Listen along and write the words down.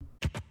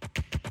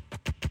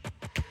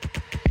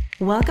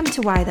Welcome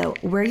to Why Though.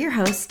 We're your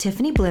hosts,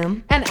 Tiffany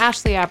Bloom and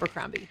Ashley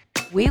Abercrombie.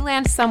 We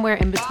land somewhere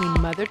in between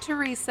Mother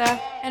Teresa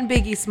and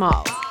Biggie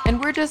Smalls,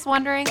 and we're just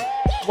wondering,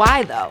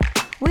 why though?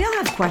 We all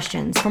have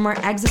questions, from our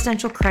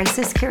existential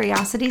crisis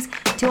curiosities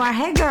to our,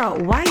 hey girl,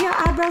 why your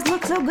eyebrows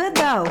look so good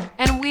though?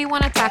 And we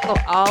want to tackle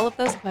all of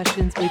those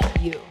questions with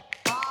you.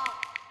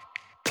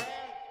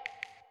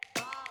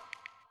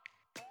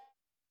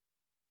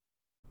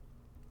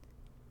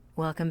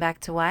 Welcome back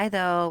to Why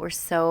Though. We're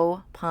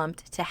so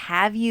pumped to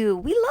have you.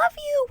 We love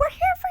you. We're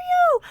here for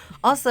you.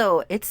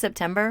 Also, it's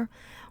September.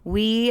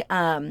 We,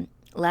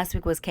 last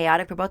week was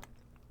chaotic for both,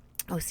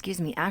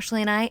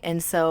 Ashley and I.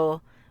 And so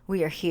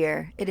we are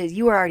here.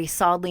 You are already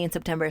solidly in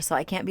September. So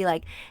I can't be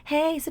like,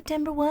 hey,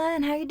 September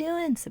 1, how you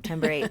doing?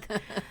 September 8th.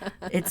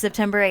 It's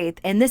September 8th.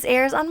 And this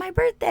airs on my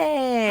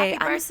birthday.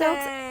 Happy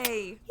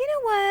birthday. You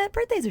know what?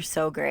 Birthdays are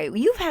so great.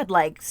 You've had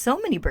like so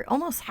many,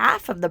 almost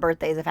half of the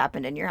birthdays have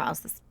happened in your house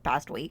this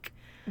past week.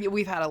 Yeah,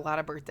 we've had a lot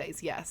of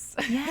birthdays, yes.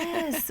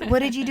 Yes. What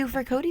did you do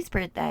for Cody's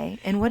birthday?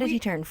 And what did he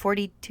turn?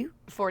 42?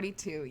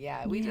 42,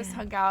 yeah. We just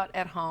hung out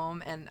at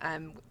home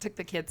and took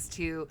the kids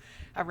to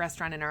a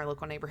restaurant in our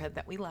local neighborhood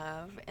that we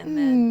love. And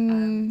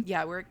then,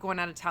 we're going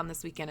out of town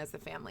this weekend as a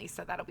family.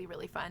 So that'll be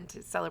really fun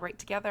to celebrate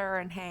together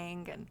and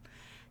hang. And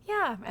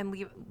and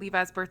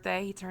Levi's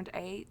birthday, he turned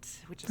 8,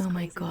 which is crazy.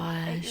 My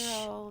gosh.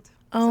 8-year-old.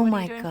 Oh so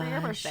my gosh. For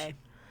your birthday?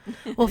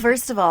 Well,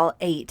 first of all,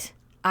 8.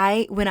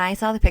 When I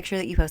saw the picture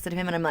that you posted of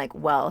him, and I'm like,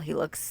 well, he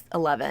looks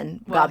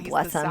 11. Well, God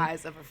bless him. He's the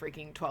size of a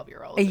freaking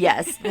 12-year-old.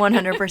 Yes,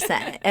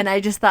 100%. And I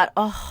just thought,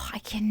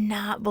 I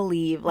cannot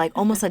believe, like,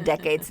 almost a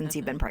decade since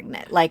you've been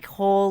pregnant. Like,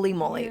 holy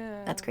moly.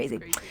 That's crazy.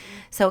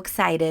 So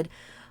excited.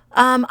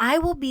 I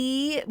will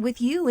be with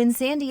you in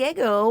San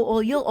Diego.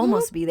 Well, you'll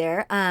almost be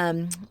there.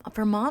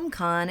 For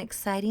MomCon.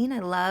 Exciting. I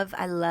love.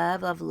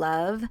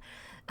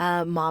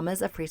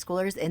 Mamas of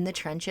preschoolers in the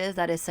trenches.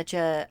 That is such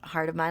a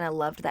heart of mine. I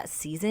loved that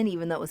season,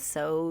 even though it was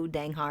so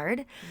dang hard.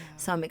 Yeah.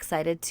 So I'm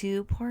excited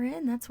to pour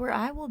in. That's where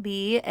I will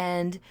be.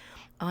 And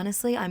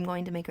honestly, I'm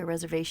going to make a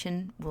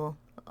reservation. Well,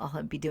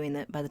 I'll be doing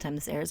that by the time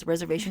this airs.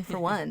 Reservation for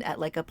one at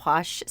like a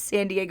posh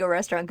San Diego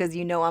restaurant, because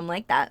I'm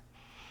like that.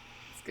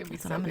 It's going to be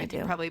so good.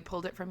 You probably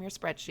pulled it from your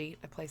spreadsheet,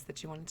 a place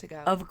that you wanted to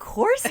go. Of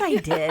course I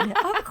did.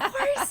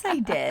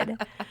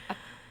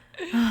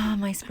 Oh,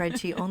 my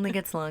spreadsheet only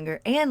gets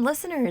longer. And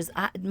listeners,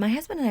 my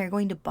husband and I are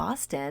going to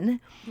Boston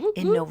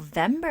in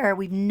November.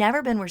 We've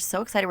never been. We're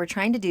so excited. We're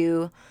trying to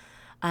do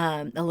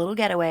a little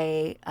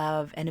getaway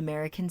of an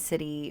American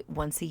city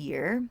once a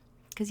year.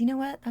 Because you know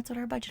what? That's what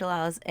our budget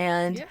allows.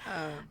 And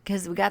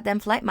because we got them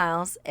flight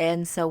miles.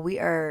 And so we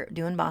are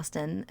doing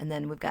Boston. And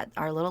then we've got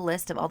our little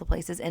list of all the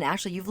places. And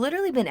Ashley, you've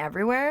literally been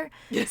everywhere.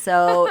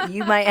 So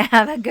you might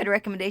have a good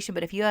recommendation.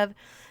 But if you have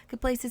good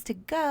places to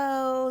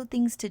go,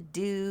 things to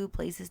do,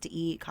 places to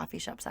eat, coffee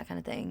shops, that kind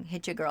of thing,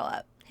 hit your girl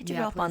up. Hit your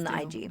girl up on the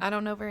IG. I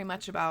don't know very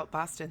much about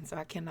Boston, so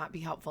I cannot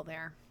be helpful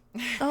there.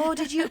 Oh,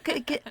 did you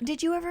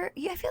ever?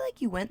 Yeah, I feel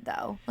like you went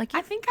though. Like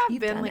I think I've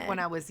been like when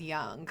I was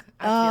young.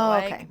 I feel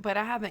like, okay. But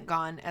I haven't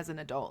gone as an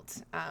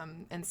adult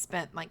and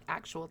spent like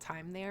actual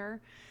time there.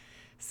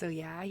 So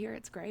yeah, I hear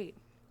it's great.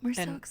 We're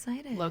so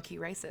excited. Low key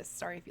racist.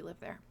 Sorry if you live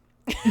there.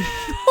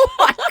 Oh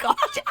my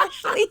gosh,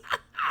 Ashley.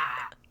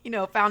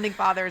 Founding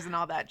fathers and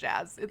all that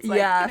jazz. It's like,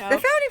 the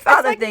founding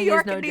father like thing New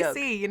York is no and joke.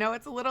 DC,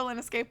 it's a little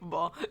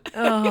inescapable.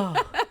 Oh,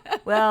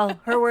 well,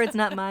 her words,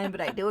 not mine,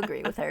 but I do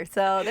agree with her.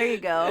 So there you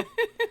go.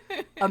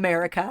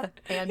 America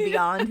and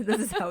beyond.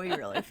 This is how we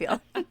really feel.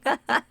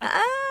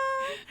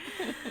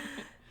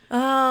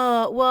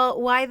 Oh, well,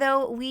 why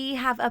though? We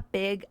have a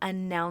big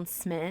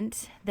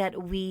announcement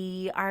that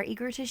we are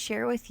eager to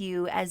share with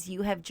you as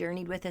you have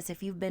journeyed with us.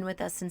 If you've been with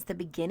us since the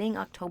beginning,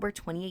 October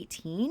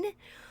 2018,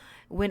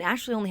 when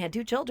Ashley only had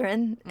 2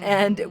 children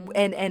and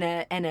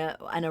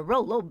a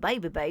real little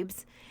baby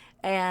babes.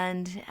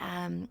 And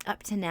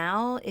up to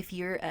now, if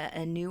you're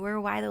a newer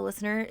Why the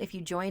listener, if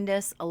you joined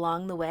us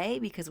along the way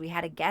because we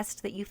had a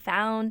guest that you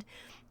found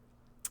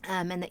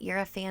and that you're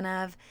a fan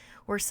of,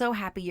 we're so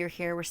happy you're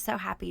here. We're so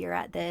happy you're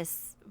at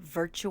this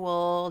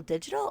virtual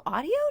digital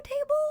audio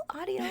table,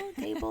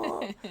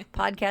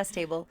 podcast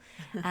table.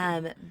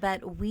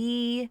 But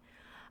we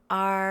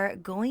are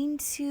going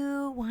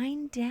to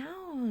wind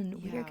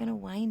down. We are going to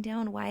wind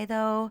down. Why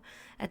though?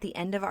 At the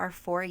end of our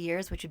 4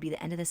 years, which would be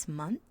the end of this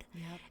month.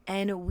 Yep.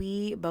 And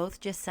we both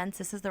just sense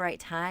this is the right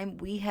time.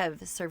 We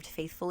have served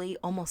faithfully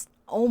almost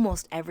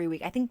every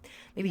week. I think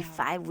maybe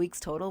 5 weeks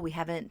total. We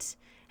haven't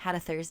had a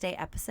Thursday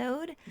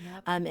episode.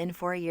 Yep. In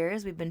 4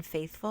 years. We've been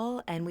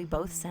faithful, and we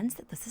both sense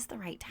that this is the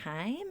right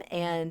time.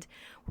 And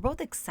we're both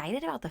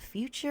excited about the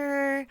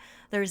future.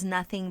 There's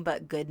nothing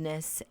but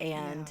goodness.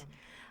 And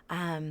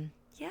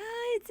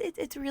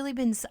it's really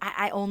been,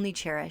 I only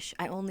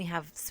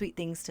have sweet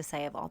things to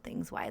say of all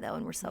things Why though,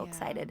 and we're so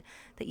excited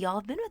that y'all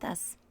have been with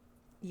us.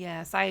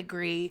 Yes, I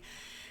agree.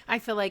 I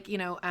feel like,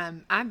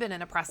 I've been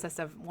in a process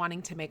of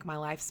wanting to make my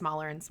life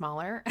smaller and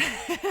smaller,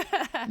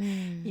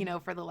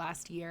 for the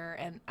last year.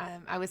 And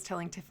I was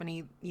telling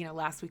Tiffany,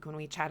 last week when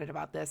we chatted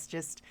about this,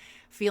 just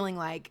feeling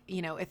like,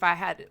 if I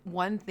had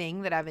one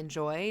thing that I've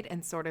enjoyed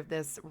and sort of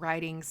this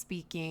writing,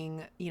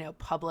 speaking,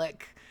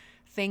 public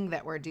thing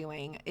that we're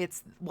doing,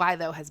 it's Why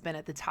Though has been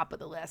at the top of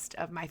the list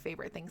of my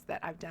favorite things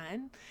that I've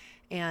done.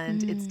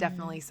 And it's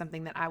definitely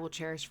something that I will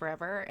cherish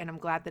forever. And I'm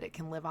glad that it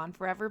can live on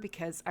forever,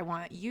 because I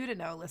want you to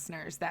know,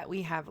 listeners, that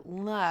we have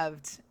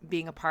loved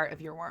being a part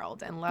of your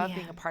world and love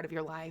being a part of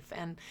your life.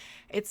 And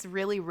it's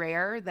really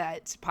rare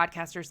that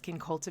podcasters can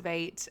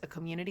cultivate a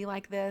community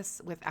like this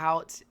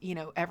without,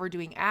 ever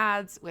doing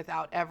ads,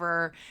 without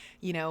ever,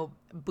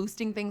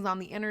 boosting things on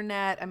the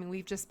internet. I mean,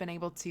 we've just been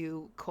able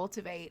to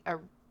cultivate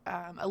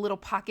a little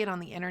pocket on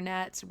the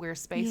internet where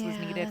space was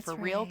needed for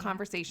real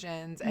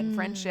conversations and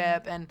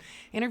friendship and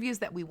interviews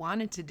that we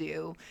wanted to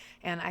do.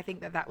 And I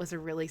think that was a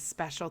really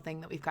special thing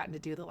that we've gotten to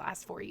do the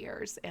last 4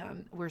 years.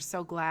 And we're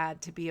so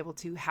glad to be able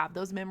to have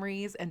those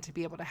memories and to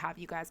be able to have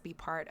you guys be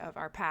part of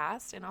our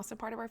past and also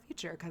part of our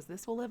future, because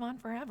this will live on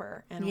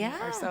forever. And we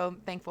are so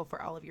thankful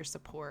for all of your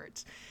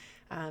support.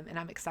 And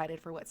I'm excited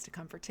for what's to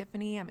come for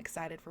Tiffany. I'm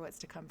excited for what's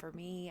to come for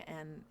me.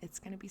 And it's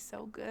going to be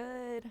so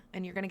good.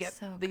 And you're going to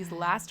get these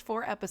last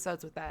 4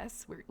 episodes with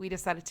us. We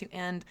decided to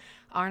end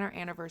on our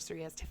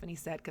anniversary, as Tiffany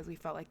said, because we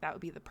felt like that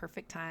would be the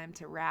perfect time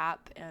to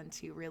wrap and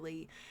to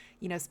really,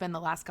 spend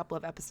the last couple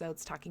of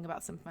episodes talking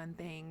about some fun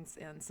things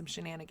and some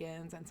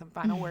shenanigans and some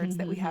final words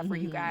that we have for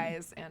you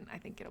guys. And I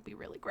think it'll be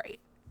really great.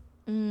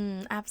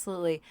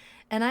 Absolutely.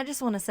 And I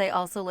just want to say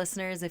also,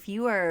 listeners, if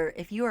you are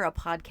a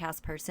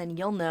podcast person,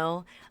 you'll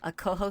know a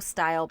co-host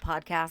style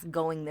podcast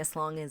going this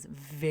long is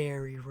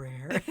very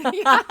rare.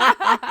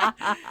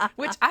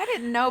 Which I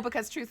didn't know,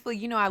 because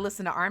truthfully, I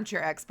listen to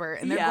Armchair Expert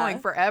and they're going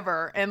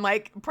forever, and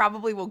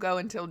probably will go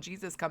until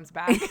Jesus comes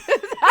back.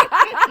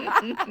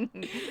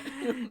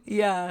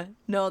 Yeah.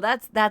 No, I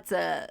would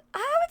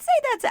say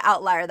that's an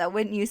outlier though,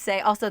 wouldn't you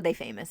say? Also, they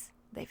famous.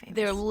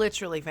 They're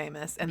literally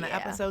famous, and the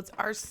episodes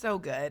are so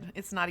good.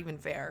 It's not even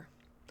fair.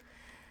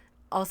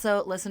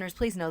 Also, listeners,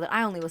 please know that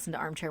I only listen to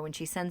Armchair when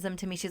she sends them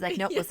to me. She's like,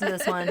 nope, listen to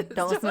this one.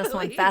 Don't listen to this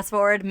one. Fast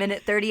forward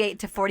minute 38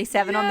 to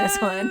 47 on this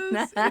one.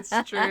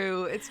 It's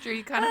true. It's true.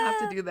 You kind of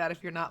have to do that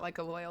if you're not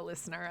a loyal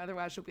listener.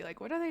 Otherwise, you'll be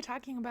like, what are they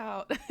talking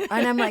about?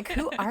 And I'm like,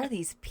 who are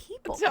these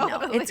people?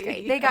 Totally. No, it's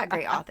great. They got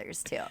great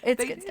authors, too.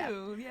 It's good stuff.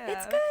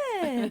 It's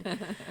good.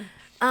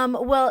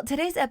 Well,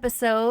 today's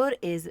episode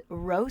is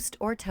Roast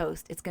or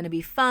Toast. It's going to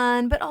be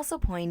fun, but also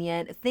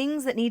poignant.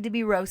 Things that need to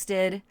be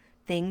roasted,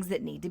 things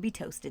that need to be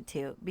toasted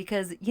too.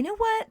 Because you know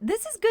what?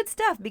 This is good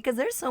stuff, because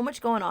there's so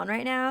much going on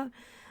right now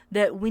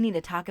that we need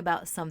to talk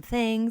about some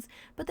things,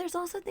 but there's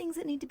also things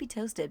that need to be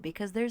toasted,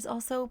 because there's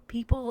also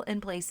people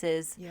and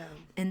places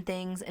and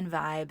things and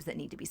vibes that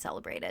need to be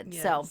celebrated.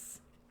 Yes. So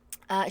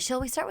shall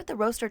we start with the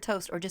roast or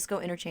toast, or just go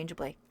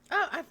interchangeably?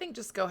 I think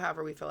just go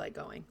however we feel like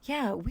going.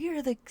 Yeah, we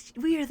are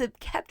the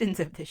captains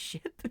of this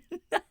ship.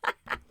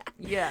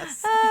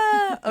 Yes.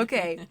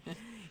 Okay.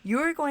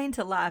 You're going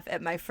to laugh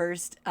at my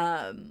first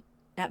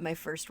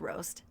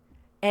roast.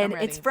 And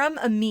it's from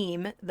a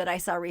meme that I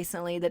saw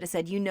recently that it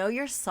said,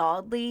 you're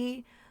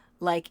solidly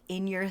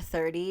in your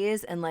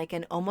 30s and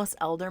an almost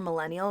elder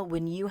millennial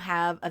when you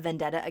have a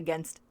vendetta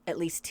against at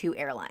least 2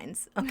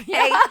 airlines. Okay?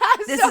 Yeah,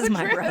 this so is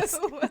my true. roast.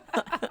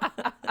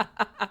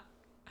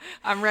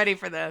 I'm ready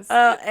for this.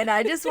 And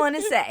I just want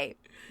to say,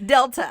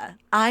 Delta,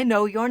 I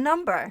know your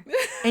number,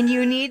 and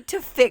you need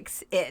to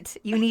fix it.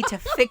 You need to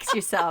fix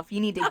yourself. You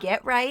need to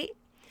get right.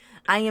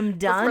 I am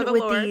done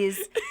with Lord.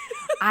 these.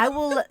 I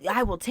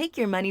will take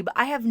your money, but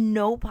I have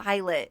no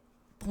pilot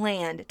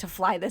planned to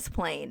fly this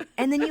plane.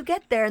 And then you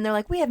get there and they're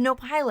like, we have no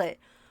pilot.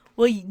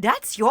 Well,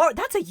 that's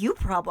a you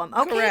problem.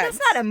 Okay, Correct. That's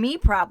not a me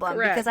problem.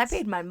 Correct. Because I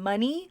paid my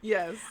money.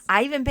 Yes.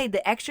 I even paid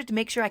the extra to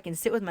make sure I can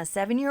sit with my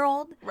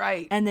 7-year-old.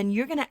 Right. And then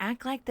you're going to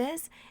act like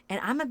this, and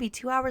I'm going to be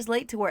 2 hours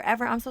late to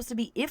wherever I'm supposed to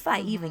be if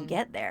I even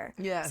get there.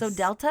 Yes. So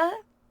Delta,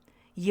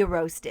 you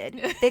roasted.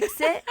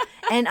 Fix it.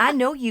 And I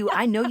know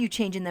you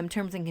changing them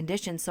terms and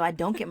conditions so I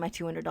don't get my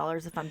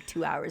 $200 if I'm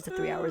 2 hours or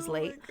 3 hours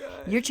late.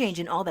 You're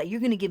changing all that. You're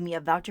going to give me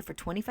a voucher for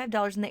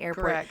 $25 in the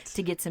airport Correct.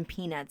 to get some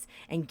peanuts.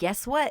 And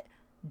guess what?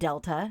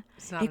 Delta,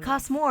 it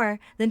costs more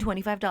than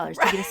 $25 to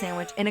get a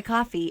sandwich and a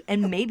coffee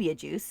and maybe a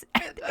juice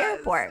at the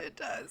airport. It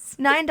does.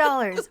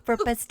 $9 for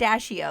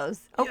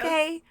pistachios.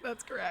 Okay? Yes,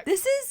 that's correct.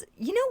 This is,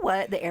 you know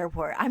what, the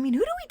airport. I mean,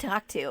 who do we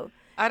talk to?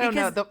 I don't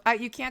know.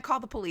 You can't call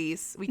the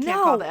police. We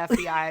can't call the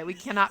FBI. We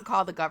cannot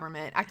call the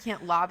government. I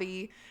can't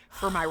lobby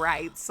for my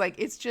rights.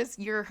 It's just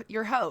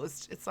your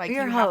host. It's like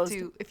Your you host.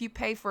 have to, if you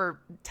pay for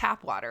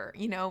tap water,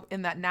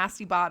 in that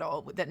nasty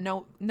bottle that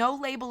no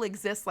label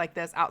exists like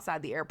this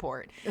outside the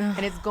airport,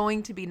 and it's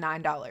going to be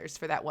 $9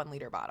 for that 1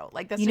 liter bottle.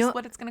 That's just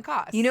what it's going to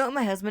cost. You know what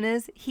my husband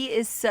is? He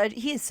is so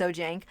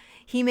jank.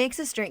 He makes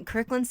us drink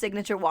Kirkland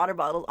Signature water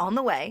bottles on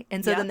the way,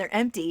 and so then they're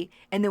empty,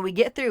 and then we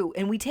get through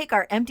and we take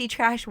our empty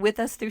trash with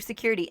us through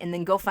security. dirty, and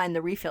then go find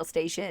the refill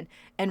station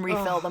and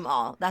refill them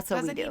all. That's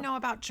what we do. Doesn't he know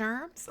about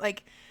germs?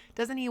 Like,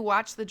 doesn't he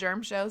watch the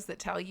germ shows that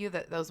tell you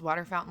that those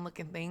water fountain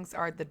looking things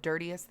are the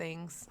dirtiest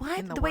things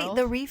in the world?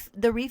 Wait,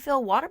 the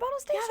refill water bottle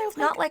stations?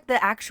 Not like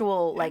the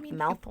actual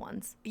mouth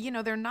ones. You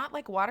know, they're not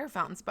like water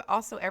fountains, but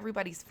also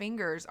everybody's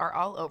fingers are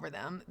all over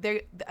them.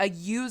 They're a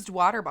used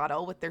water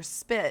bottle with their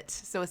spit.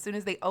 So as soon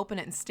as they open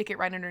it and stick it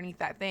right underneath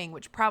that thing,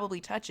 which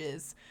probably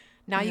touches,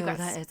 now you got,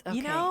 okay.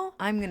 you know,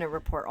 I'm going to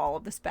report all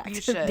of this back you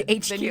to should. the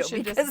HQ. Then you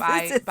should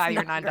just buy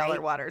your $9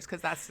 waters,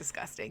 because that's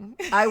disgusting.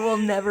 I will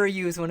never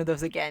use one of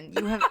those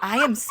again. I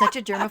am such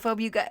a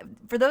germaphobe. You guys,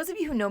 for those of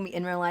you who know me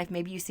in real life,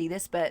 maybe you see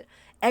this, but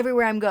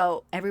everywhere I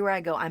go,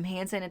 I'm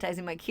hand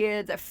sanitizing my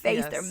kids, their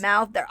face, their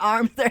mouth, their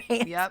arms, their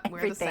hands. Yep, everything.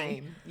 we're the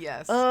same.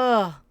 Yes.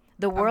 Ugh.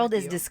 The world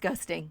is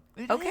disgusting.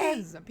 It okay.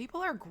 is.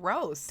 People are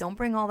gross. Don't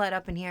bring all that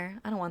up in here.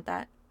 I don't want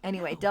that.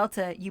 Anyway,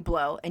 Delta, you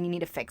blow and you need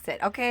to fix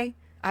it. Okay.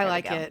 I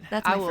like it.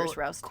 That's my first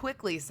roast.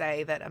 Quickly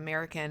say that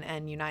American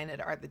and United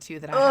are the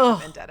two that I have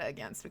a vendetta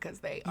against, because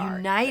they are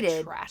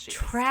United the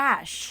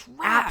trash,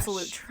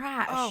 absolute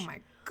trash. Oh my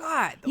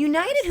God.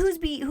 United,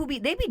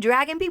 they be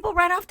dragging people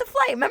right off the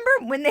flight. Remember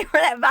when they were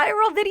that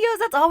viral videos?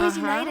 That's always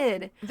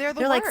United. They're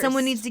like,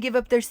 someone needs to give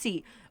up their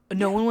seat.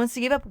 No one wants to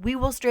give up. We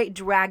will straight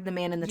drag the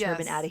man in the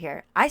turban out of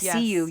here. I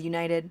see you,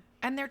 United.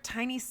 And their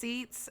tiny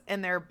seats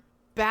and their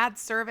bad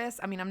service.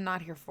 I mean, I'm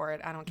not here for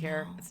it. I don't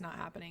care. No. It's not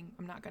happening.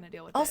 I'm not going to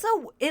deal with it.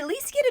 Also, at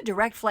least get a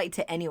direct flight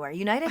to anywhere.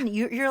 United,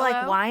 you're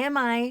like, why am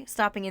I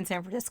stopping in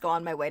San Francisco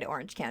on my way to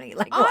Orange County?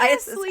 Like, honestly, why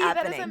is this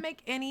happening? That doesn't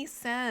make any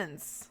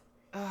sense.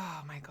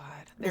 Oh, my God.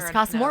 This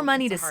costs more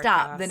money to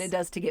stop than it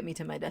does to get me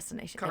to my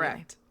destination. Correct.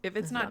 Anyway, if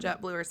it's not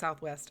JetBlue or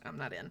Southwest, I'm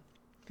not in.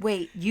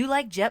 Wait, you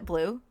like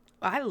JetBlue?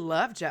 I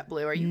love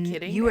JetBlue. Are you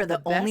kidding? You are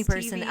the only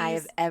person I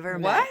have ever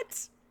met.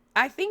 What?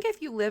 I think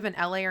if you live in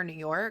LA or New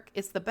York,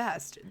 it's the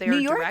best. New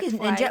York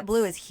and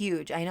JetBlue is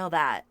huge. I know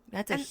that.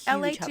 That's a huge LA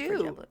hub for too.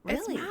 JetBlue. Really?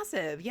 It's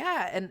massive.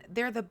 Yeah, and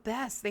they're the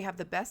best. They have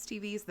the best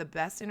TVs, the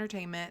best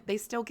entertainment. They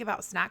still give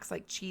out snacks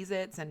like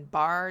Cheez-Its and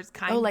bars,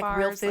 like bars.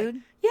 real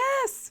food?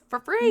 Yes, for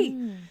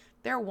free.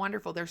 They're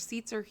wonderful. Their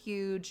seats are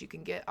huge. You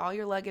can get all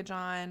your luggage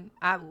on.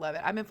 I love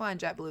it. I've been flying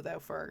JetBlue though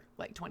for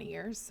like 20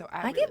 years, so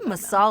I really give them a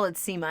solid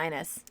C-.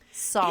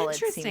 Solid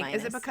Interesting. C-.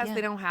 Is it because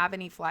they don't have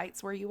any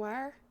flights where you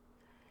are?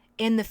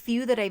 In the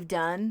few that I've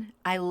done,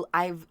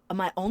 I've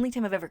my only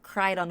time I've ever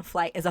cried on a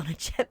flight is on a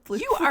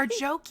JetBlue. You are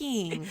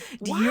joking.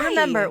 Do you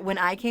remember when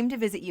I came to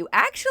visit you?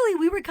 Actually,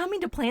 we were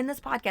coming to plan this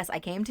podcast. I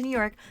came to New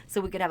York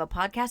so we could have a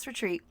podcast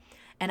retreat,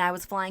 and I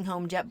was flying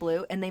home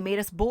JetBlue, and they made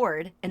us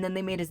board, and then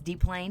they made us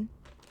deplane.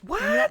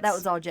 What? That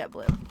was all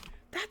JetBlue.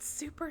 That's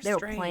super strange.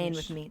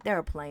 They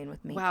were playing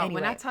with me. Wow. Anyway.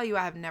 When I tell you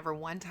I have never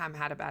one time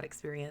had a bad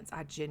experience,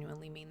 I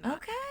genuinely mean that.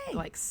 Okay.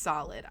 Like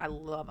solid. I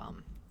love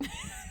them.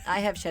 I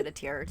have shed a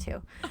tear or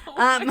two.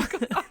 Oh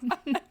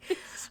my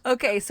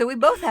Okay, so we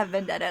both have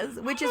vendettas,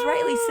 which is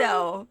rightly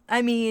so.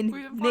 I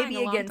mean,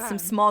 maybe against some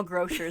small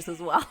grocers as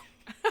well.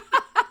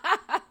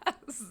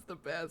 This is the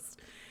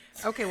best.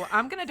 Okay, well,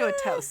 I'm going to do a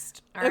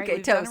toast. All right, okay,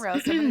 we've toast. done a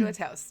roast. I'm going to do a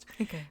toast.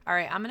 Okay. All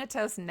right, I'm going to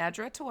toast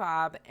Nedra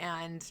Tawwab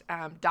and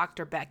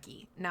Dr.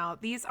 Becky. Now,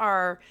 these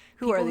are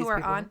people who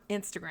are on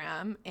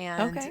Instagram,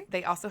 and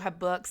they also have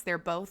books. They're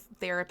both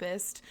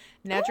therapists.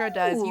 Nedra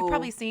does. You've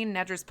probably seen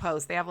Nedra's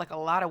posts. They have like a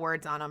lot of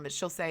words on them, but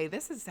she'll say,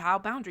 this is how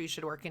boundaries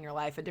should work in your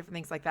life and different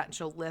things like that. And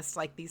she'll list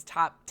like these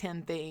top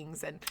 10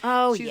 things. And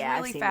she's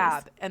really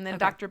fab. These. And then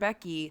Dr.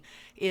 Becky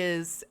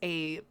is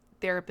a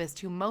therapist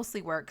who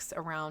mostly works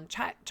around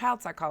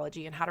child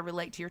psychology and how to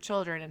relate to your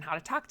children and how to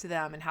talk to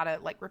them and how to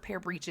like repair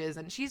breaches.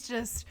 And she's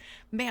just,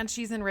 man,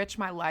 she's enriched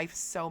my life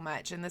so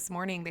much. And this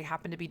morning they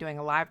happened to be doing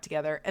a live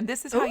together. And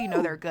this is how you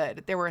know they're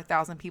good. There were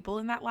 1,000 people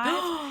in that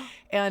live.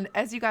 And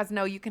as you guys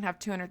know, you can have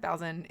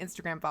 200,000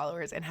 Instagram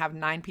followers and have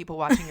 9 people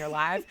watching your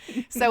live.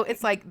 So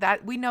it's like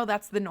that. We know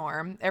that's the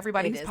norm.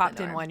 Everybody who's popped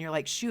in one, you're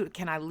like, shoot,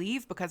 can I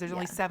leave? Because there's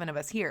only 7 of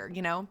us here,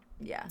 you know?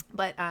 Yeah.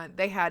 But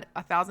they had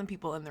 1,000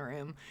 people in the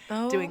room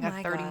doing a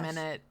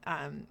 30-minute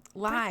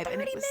live. 30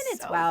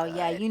 minutes. So wow. good.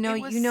 Yeah. You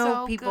know,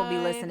 so people good. be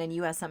listening.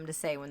 You have something to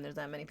say when there's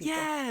that many people.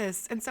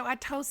 Yes. And so I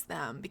toast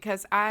them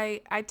because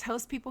I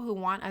toast people who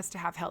want us to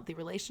have healthy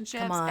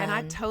relationships. And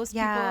I toast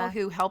people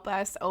who help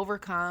us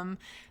overcome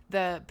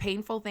the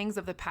painful things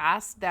of the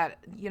past that,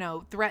 you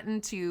know,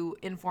 threaten to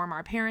inform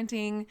our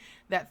parenting,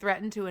 that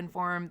threaten to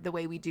inform the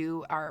way we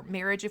do our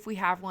marriage if we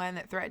have one,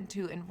 that threaten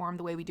to inform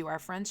the way we do our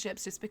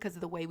friendships just because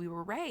of the way we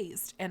were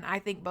raised. And I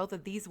think both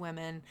of these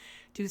women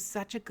do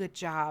such a good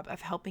job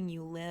of helping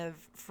you live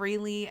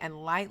freely and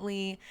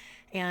lightly.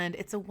 And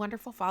it's a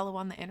wonderful follow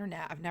on the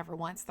internet. I've never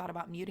once thought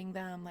about muting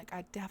them. Like,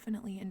 I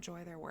definitely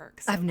enjoy their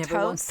work. So I've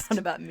never once thought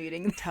about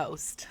muting them.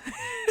 Toast.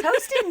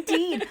 Toast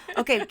indeed.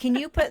 Okay, can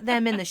you put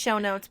them in the show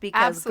notes?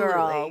 Because, Absolutely.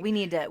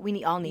 Girl,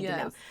 we all need to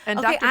know. And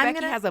okay, Dr.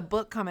 Becky has a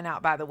book coming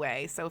out, by the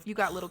way. So if you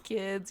got little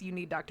kids, you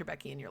need Dr.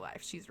 Becky in your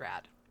life. She's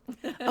rad.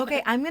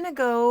 Okay, I'm gonna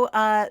go.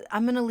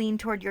 I'm gonna lean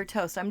toward your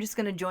toast. I'm just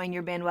gonna join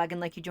your bandwagon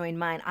like you joined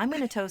mine. I'm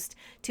gonna toast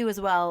two as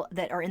well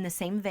that are in the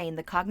same vein.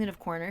 The Cognitive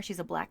Corner. She's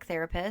a Black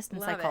therapist and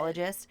Love it.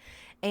 psychologist,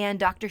 and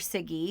Dr.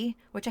 Siggy,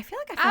 which I feel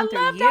like I I found through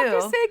love you.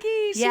 Dr.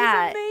 Siggy.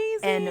 Yeah,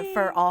 She's and amazing.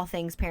 for all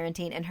things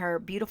parenting, and her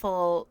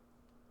beautiful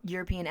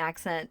European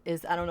accent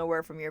is, I don't know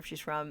where from Europe she's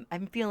from.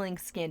 I'm feeling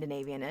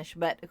Scandinavian-ish,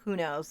 but who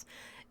knows?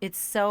 It's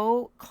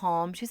so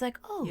calm. She's like,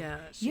 "Oh, Yeah,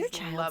 your she's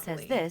child says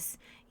lovely. this.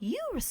 You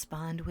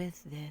respond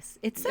with this."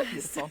 It's so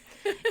beautiful.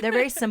 They're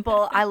very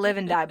simple. I live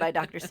and die by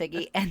Dr.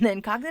 Siggy. And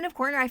then Cognitive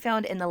Corner I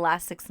found in the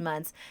last 6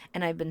 months,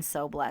 and I've been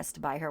so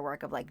blessed by her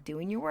work of like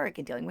doing your work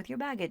and dealing with your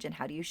baggage and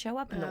how do you show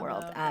up in the I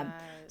world. love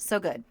that. So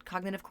good.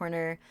 Cognitive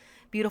Corner,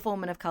 beautiful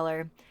woman of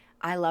color.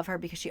 I love her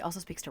because she also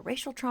speaks to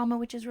racial trauma,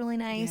 which is really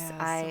nice. Yeah,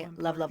 I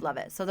so love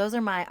it. So those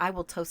are I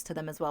will toast to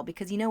them as well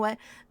because you know what?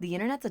 The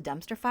internet's a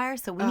dumpster fire.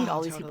 So we need Oh,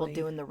 all these people totally.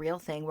 doing the real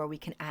thing where we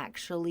can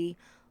actually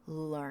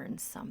learn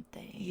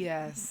something.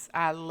 Yes,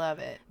 I love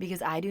it.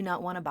 Because I do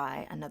not want to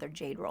buy another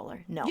jade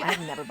roller. No, Yeah. I've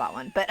never bought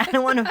one. But I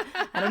don't want to.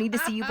 I don't need to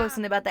see you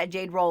posting about that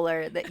jade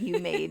roller that you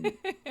made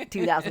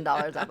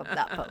 $2,000 off of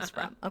that post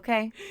from.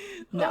 Okay?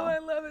 Oh, I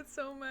No, love it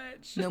so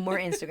much. no more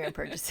Instagram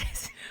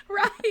purchases.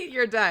 Right,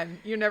 you're done.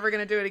 You're never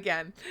gonna do it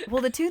again.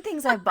 Well, the two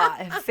things I bought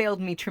have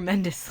failed me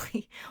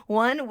tremendously.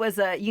 One was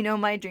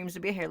my dreams to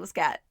be a hairless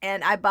cat,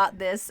 and I bought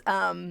this.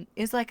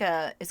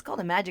 It's called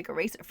a magic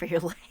eraser for your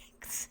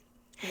legs.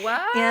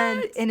 What?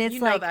 And it's you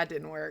know like that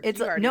didn't work. it's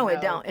You already no, it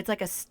know. don't. It's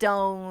like a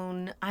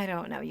stone. I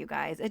don't know, you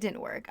guys. It didn't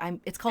work.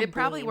 It's called. It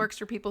probably Bleem. works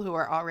for people who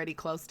are already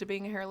close to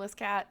being a hairless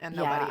cat and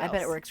Yeah, nobody else. I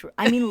bet it works.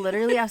 I mean,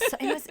 literally,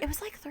 it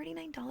was like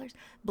 $39.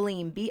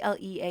 Bleem,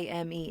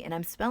 Bleame, and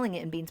I'm spelling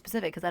it and being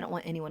specific because I don't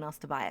want anyone else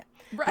to buy it.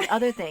 Right. The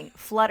other thing,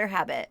 Flutter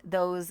Habit,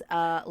 those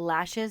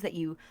lashes that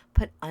you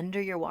put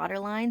under your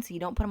waterline, so you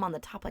don't put them on the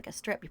top like a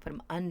strip. You put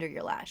them under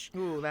your lash.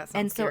 Ooh, that sounds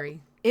And so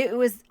scary. it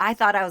was. I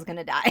thought I was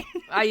gonna die.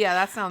 Yeah,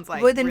 that sounds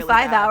like Within really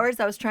 5 bad.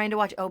 hours, I was trying to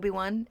watch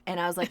Obi-Wan, and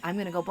I was like, I'm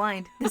gonna go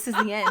blind. This is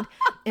the end.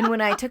 And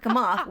when I took them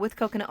off with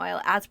coconut oil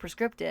as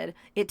prescripted,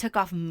 it took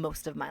off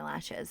most of my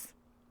lashes.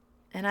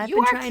 And I've You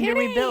been are trying to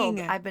rebuild.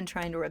 kidding. I've been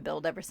trying to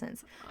rebuild ever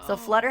since. So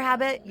Flutter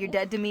Habit, you're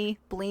dead to me.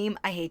 Bleem,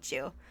 I hate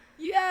you.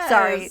 Yes.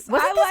 Sorry. Wasn't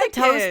I this like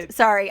a toast? it.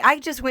 Sorry, I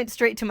just went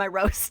straight to my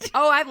roast.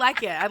 Oh, I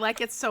like it. I like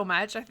it so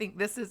much. I think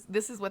this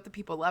is what the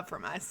people love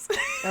from us.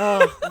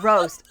 Oh,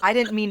 roast. I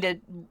didn't mean to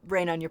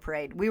rain on your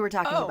parade. We were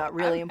talking Oh, about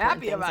really I'm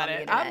important happy things about on the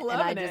it. internet. I'm and I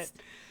loving just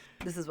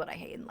this is what I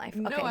hate in life.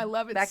 No, Okay, I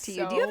love it. Back to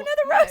you. So Do you have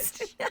another much.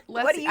 roast?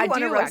 Let's What do see. you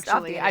want to roast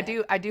off the actually.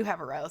 internet? I do have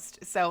a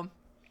roast. So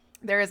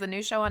there is a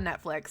new show on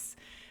Netflix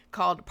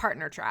called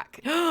Partner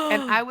Track.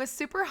 And I was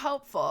super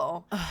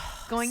hopeful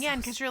going in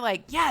because you're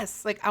like,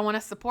 yes, like I want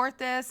to support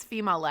this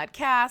female-led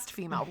cast,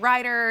 female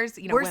writers,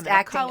 Worst women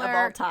acting of of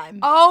color. all time.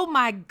 Oh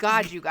my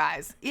God, you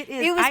guys. It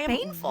is. It was I am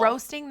painful.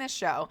 roasting this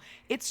show.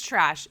 It's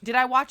trash. Did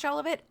I watch all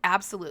of it?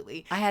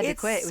 Absolutely. I had to It's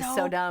quit. It was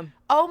so dumb.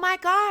 Oh my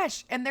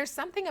gosh. And there's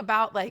something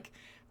about like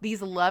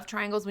these love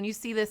triangles when you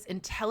see this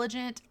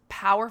intelligent,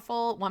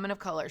 powerful woman of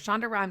color.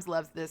 Shonda Rhimes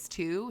loves this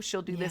too.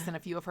 She'll do this Yeah. in a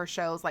few of her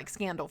shows, like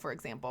Scandal, for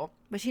example.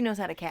 But she knows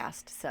how to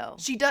cast, so.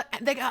 She does.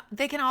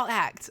 They can all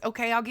act.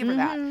 Okay, I'll give her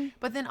that.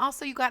 But then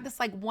also you got this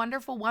like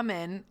wonderful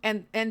woman,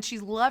 and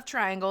she's love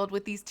triangled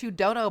with these two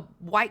dodo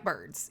white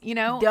birds. You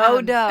know,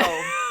 Dodo.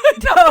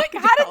 No, like,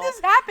 how did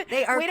this happen?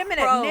 They are Wait a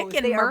minute, crows. Nick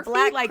and They are Murphy,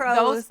 black like crows.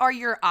 those are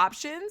your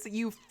options.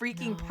 You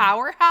freaking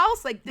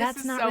powerhouse! Like this That's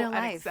is not so real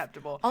life.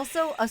 unacceptable.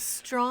 Also, a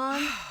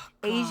strong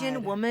Asian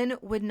God. woman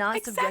would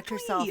not subject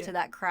herself Exactly. to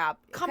that crap.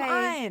 Come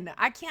okay? on,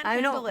 I can't. I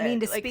handle don't it. mean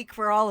to Like, speak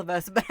for all of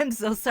us, but I'm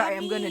so sorry.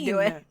 I'm going to do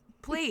it.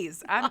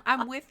 Please,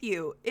 I'm with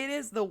you. It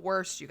is the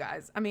worst, you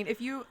guys. I mean,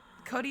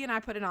 Cody and I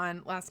put it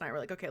on last night. We're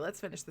like, okay, let's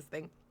finish this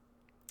thing.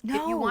 No,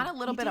 If you want a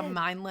little you bit of did.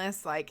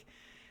 mindless, like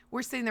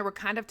we're sitting there, we're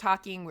kind of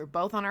talking, we're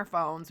both on our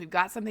phones, we've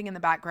got something in the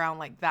background,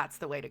 like that's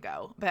the way to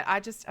go. But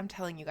I'm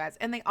telling you guys,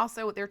 and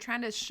they're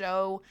trying to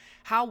show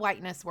how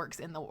whiteness works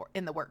in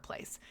the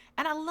workplace,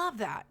 and I love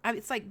that.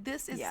 It's like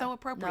this is Yeah. so No,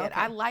 appropriate. okay.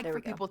 I like There for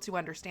we go. people to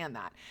understand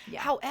that.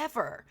 Yeah.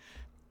 However,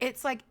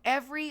 it's like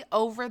every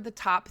over the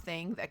top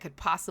thing that could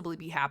possibly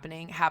be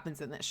happening happens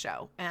in this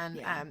show. And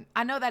Yeah.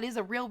 I know that is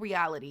a real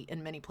reality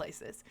in many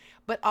places,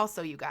 but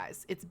also you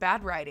guys, it's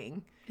bad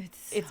writing. It's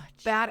such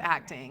bad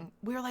acting.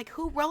 We were like,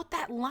 who wrote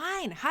that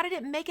line? How did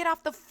it make it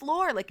off the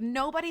floor? Like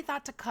nobody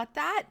thought to cut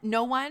that.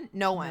 No one.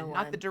 Not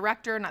one. the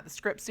director, not the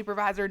script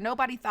supervisor.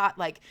 Nobody thought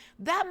like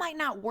that might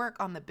not work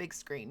on the big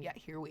screen. Yet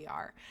here we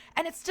are.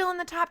 And it's still in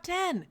the top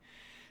 10.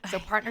 So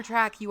Partner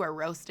Track, you are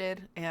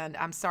roasted. And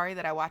I'm sorry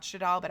that I watched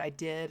it all, but I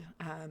did.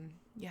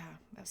 Yeah.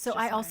 That's So just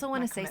I also my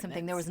want to say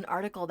something. There was commitments. an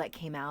article that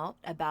came out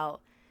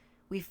about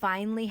we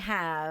finally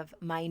have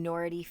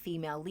minority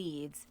female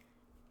leads,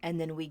 and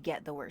then we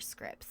get the worst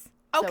scripts.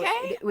 So Okay.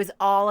 it was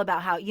all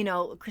about how,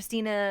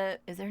 Christina,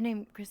 is her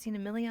name Christina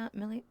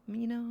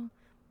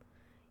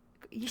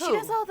She Who?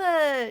 does all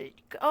the.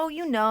 Oh,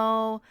 you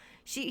know,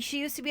 she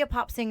used to be a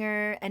pop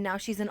singer, and now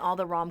she's in all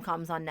the rom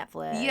coms on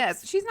Netflix.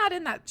 Yes, she's not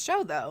in that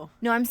show though.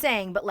 No, I'm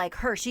saying, but like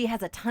her, she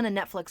has a ton of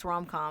Netflix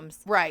rom coms,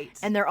 Right.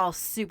 and they're all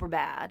super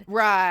bad.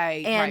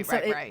 Right. And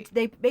right. so Right.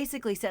 they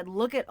basically said,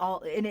 look at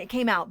all, and it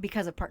came out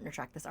because of Partner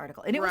Track, this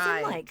article, and it was in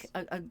Right.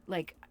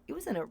 like it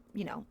was in a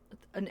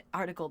an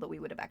article that we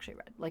would have actually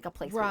read, like a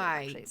place where we would have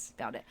actually Right.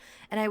 found it,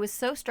 and I was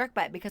so struck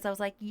by it because I was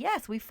like,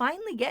 yes, we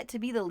finally get to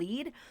be the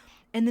lead,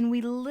 and then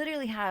we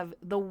literally have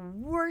the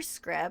worst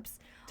scripts.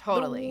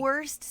 Totally. The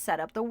worst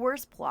setup, the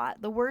worst plot,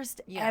 the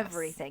worst Yes.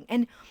 everything.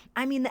 And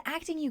I mean, the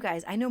acting, you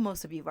guys, I know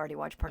most of you have already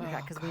watched Partner Oh,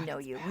 Track because we God, know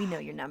it's you. bad. We know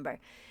your number.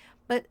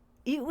 But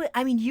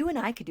I mean, you and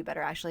I could do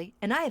better, Ashley.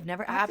 And I have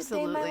never acted a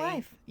day in my Absolutely.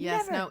 life.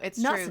 Yes, Never. no, it's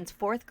Not true. since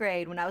fourth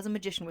grade when I was a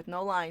magician with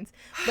no lines.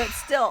 But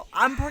still,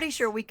 I'm pretty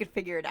sure we could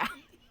figure it out.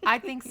 I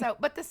think so.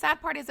 But the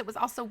sad part is it was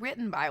also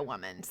written by a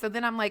woman. So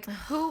then I'm like,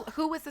 who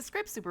was the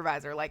script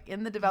supervisor? Like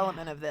in the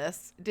development of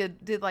this, did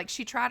like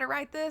she try to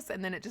write this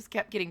and then it just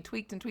kept getting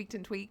tweaked and tweaked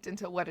and tweaked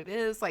into what it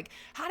is? Like,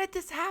 how did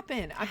this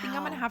happen? I think I'm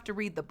going to How? have to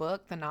read the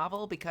book, the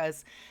novel,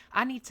 because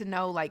I need to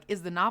know, like,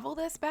 is the novel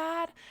this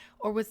bad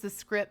or was the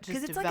script just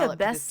Because it's like developed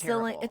a this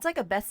best-selling. terrible? It's like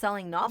a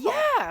best-selling novel.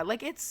 Yeah,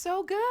 like it's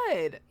so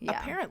good. Yeah.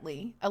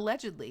 Apparently,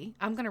 allegedly.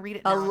 I'm going to read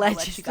it now and I'll let you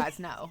Allegedly. guys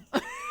know.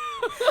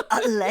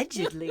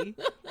 Allegedly.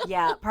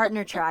 Yeah,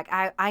 Partner Track.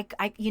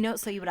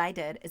 So what I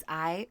did is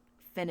I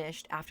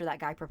finished after that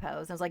guy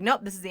proposed. I was like,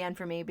 nope, this is the end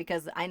for me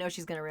because I know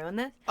she's going to ruin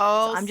this.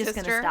 Oh, so I'm just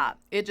going to sister, stop.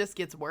 It just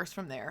gets worse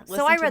from there.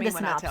 So I Listen to read me the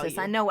when I tell synopsis.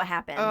 you. I know what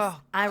happens. Oh,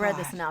 I read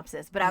the God.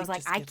 synopsis, but I was It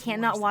like, just I gets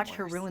cannot worse and watch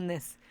her worse. ruin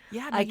this.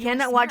 Yeah, no, I you were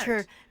cannot watch her.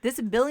 smart.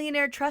 This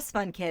billionaire trust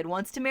fund kid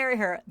wants to marry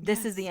her.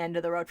 This is the end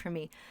of the road for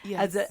me.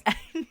 Yes.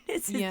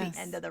 This is Yes. the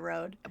end of the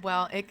road.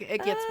 Well, it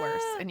gets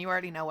worse, and you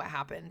already know what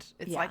happened.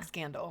 It's Yeah. like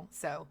Scandal.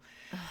 So,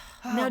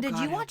 Now, Oh, did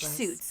God you help watch us.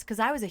 Suits? Because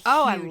I was a huge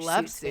Oh, I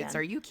love Suits Suits. fan.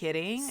 Are you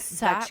kidding? Such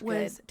that good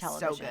was so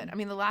television. good. I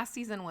mean, the last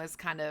season was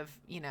kind of,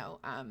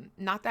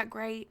 not that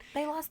great.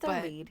 They lost their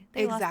but lead.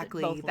 They lost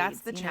exactly. both That's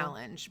leads, the you know?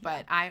 challenge.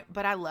 But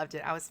I loved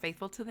it. I was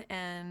faithful to the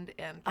end,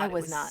 and I thought it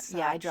was not.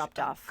 Yeah, I such dropped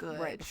a off good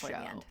right before the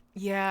show. end.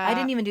 Yeah, I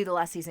didn't even do the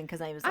last season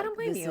because I was I like, don't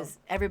blame this you. is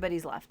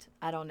everybody's left.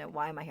 I don't know.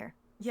 Why am I here?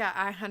 Yeah,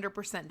 I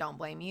 100% don't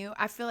blame you.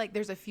 I feel like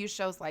there's a few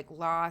shows like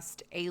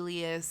Lost,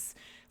 Alias,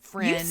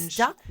 Fringe. You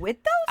stuck with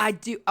those? I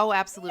do. Oh,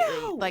 absolutely.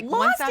 No, like Lost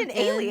once I'm and in-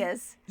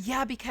 Alias.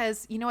 Yeah,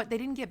 because you know what? They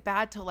didn't get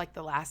bad till like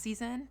the last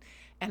season.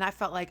 And I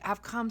felt like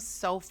I've come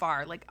so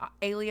far. Like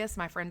Alias,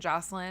 my friend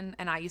Jocelyn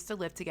and I used to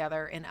live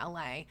together in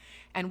LA,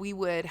 and we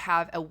would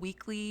have a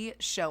weekly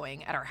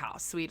showing at our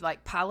house. So we'd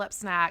like pile up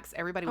snacks.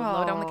 Everybody would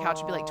load on the couch.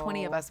 It'd be like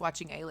 20 of us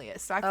watching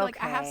Alias. So I feel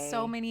like I have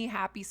so Okay. many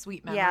happy,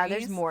 sweet memories. Yeah,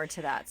 there's more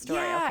to that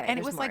story. Yeah, Okay, and it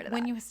there's was more like to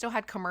when that. you still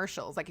had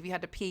commercials. Like if you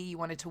had to pee, you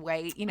wanted to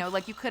wait.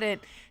 Like you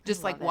couldn't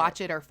just like love it. watch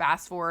it or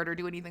fast forward or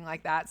do anything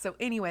like that. So,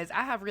 anyways,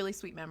 I have really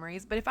sweet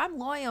memories. But if I'm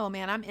loyal,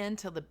 man, I'm in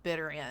till the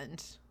bitter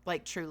end.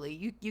 Like truly,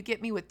 you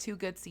get me with 2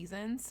 good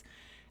seasons,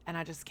 and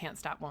I just can't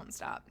stop, won't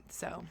stop.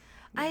 So.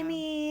 I yeah,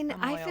 mean,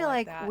 I'm I loyal feel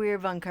like that.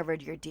 we've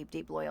uncovered your deep,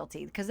 deep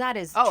loyalty because that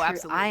is Oh, true. I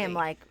absolutely. am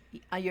like,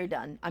 you're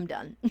done. I'm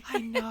done. I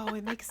know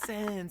it makes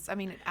sense. I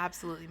mean, it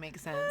absolutely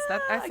makes sense.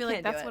 That I I feel like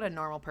can't do that's it. what a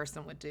normal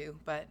person would do,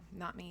 but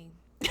not me.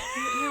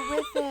 You're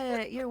with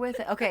it. You're with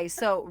it. Okay,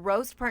 so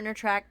roast, Partner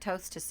Track,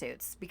 toast to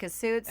Suits because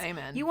Suits.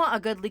 Amen. You want a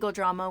good legal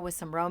drama with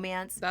some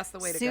romance. That's the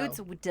way to Suits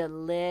go.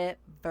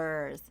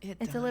 delivers. It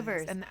It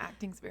delivers. and the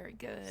acting's very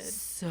good.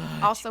 Such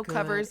Also good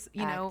covers,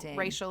 acting.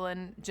 racial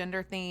and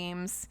gender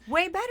themes.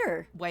 Way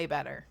better. Way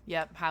better.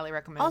 Yep, highly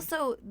recommend.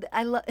 Also,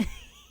 I love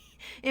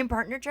in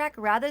Partner Track,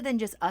 rather than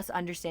just us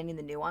understanding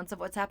the nuance of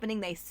what's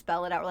happening, they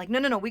spell it out. We're like,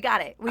 no, we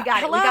got it. We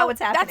got it. We hello? got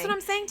what's happening. That's what I'm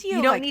saying to you.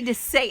 You don't Like- need to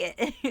say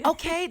it.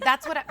 okay,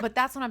 that's what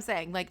I'm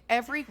saying. Like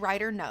every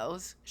writer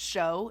knows,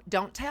 show,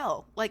 don't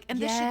tell. Like, and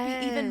this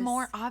should be even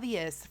more Yes.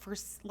 obvious for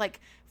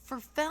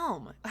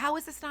film. How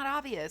is this not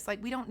obvious?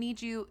 Like, we don't need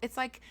you. It's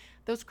like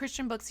those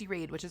Christian books you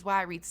read, which is why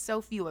I read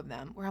so few of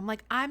them, where I'm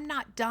like, I'm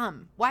not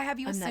dumb. Why have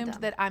you I'm not assumed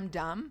dumb. that I'm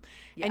dumb?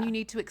 Yeah. And you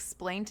need to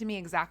explain to me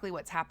exactly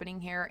what's happening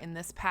here in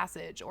this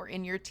passage or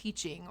in your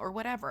teaching or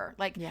whatever.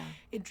 Like, Yeah.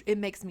 it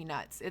makes me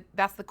nuts.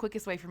 That's the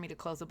quickest way for me to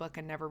close a book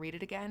and never read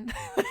it again.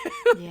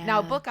 Yeah. Now,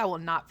 a book I will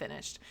not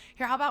finish.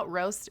 Here, how about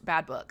roast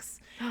bad books?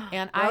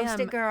 And I Roast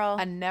am it, girl.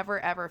 I never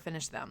ever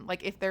finish them.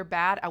 Like if they're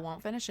bad, I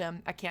won't finish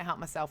them. I can't help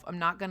myself. I'm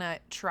not gonna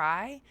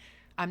try.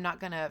 I'm not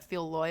gonna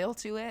feel loyal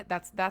to it.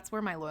 That's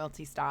where my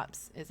loyalty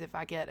stops. Is if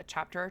I get a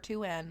chapter or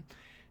 2 in,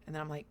 and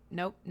then I'm like,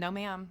 nope, no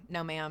ma'am,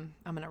 I'm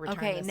gonna return.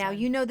 Okay, this now one.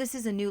 you know this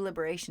is a new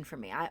liberation for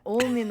me. I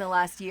only in the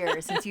last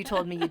year since you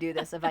told me you do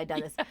this have I done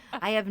this.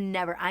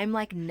 I'm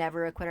like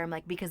never a quitter. I'm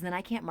like, because then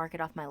I can't mark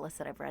it off my list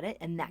that I've read it,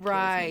 and that kills me.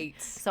 Right.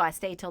 So I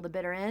stay till the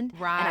bitter end,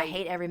 and I Right.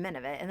 hate every minute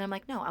of it. And I'm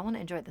like, no, I want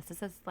to enjoy this.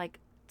 This is like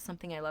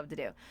something I love to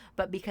do.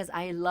 But because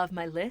I love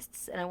my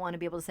lists and I want to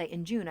be able to say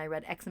in June I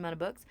read X amount of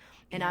books,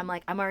 and I'm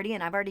like, I'm already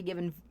in. I've already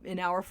given an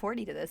hour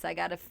 40 to this. I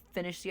got to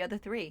finish the other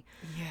 3.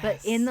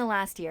 But in Yes. the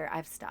last year,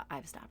 I've stopped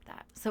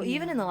that. So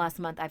even in the last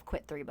month, I've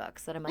quit 3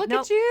 books that I'm like, Look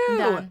nope, at you. I'm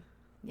done.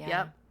 Yeah.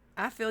 Yep.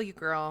 I feel you,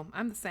 girl.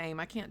 I'm the same.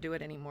 I can't do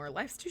it anymore.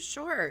 Life's too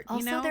short. Also,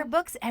 you know? they're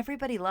books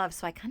everybody loves,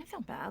 so I kind of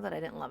feel bad that I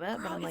didn't love it.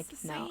 But Girl, I'm like,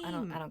 it's the no, I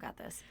same. don't got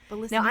this. But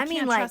listen, no, you I mean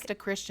can't like trust a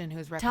Christian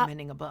who's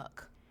recommending a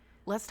book.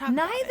 Let's talk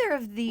about it. neither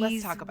of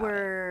these talk about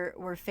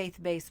were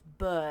faith-based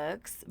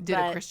books. Did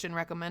but a Christian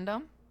recommend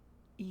them?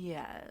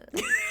 Yeah.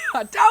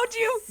 I told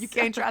you. You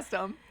can't trust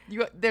them.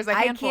 There's a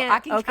handful. I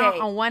can count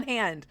on one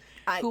hand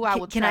who I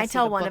will trust. Can I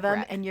tell with a one of book them?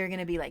 rec. And you're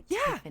gonna be like, Yeah,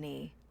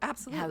 Tiffany,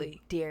 absolutely. how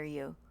dare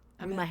you?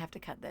 We in. might have to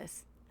cut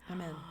this.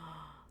 I'm in.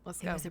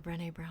 Let's It go. was a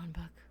Brené Brown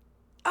book.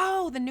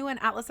 Oh, the new one,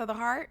 Atlas of the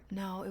Heart?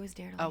 No, it was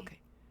Dare to Lead. Okay.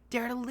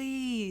 Dare to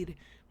Lead.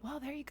 Well,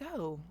 there you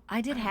go.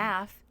 I did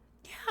half.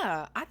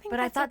 Yeah, I think But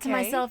I that's thought to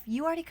okay. myself,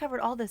 you already covered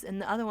all this, and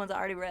the other ones I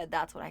already read.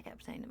 That's what I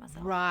kept saying to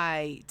myself.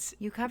 Right.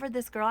 You covered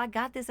this, girl. I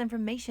got this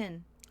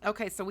information.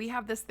 Okay, so we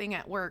have this thing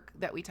at work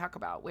that we talk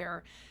about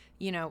where,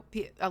 you know,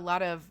 a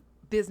lot of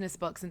business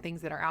books and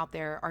things that are out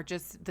there are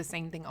just the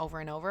same thing over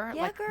and over.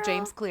 Yeah, like girl.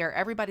 James Clear,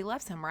 everybody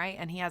loves him, right?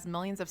 And he has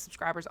millions of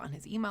subscribers on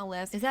his email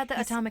list. Is that the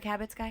Atomic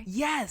Habits guy?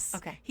 Yes.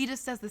 Okay. He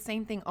just does the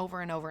same thing over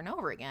and over and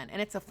over again.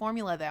 And it's a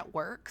formula that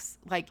works.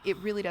 Like, it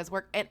really does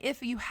work. And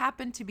if you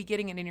happen to be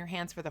getting it in your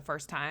hands for the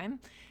first time,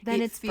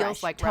 Then it it's feels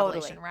fresh. like Totally.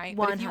 revelation, right?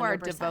 But if you are a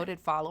 100%. devoted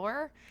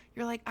follower,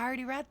 you're like, I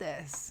already read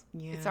this.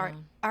 It's Yeah.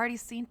 I already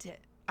seen it.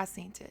 I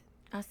seen it.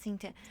 I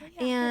synced it. yeah, I heard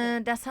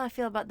And that's how I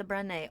feel about the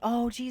Brené.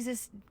 Oh,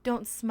 Jesus,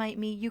 don't smite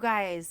me. You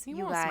guys. He you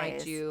won't guys.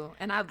 smite you.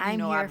 And I I'm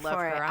know here I love for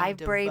her. it. I'm I've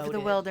braved the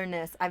devoted.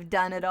 wilderness. I've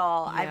done it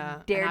all. Yeah,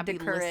 I've dared and the I've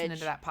been courage. listening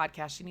to that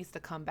podcast. She needs to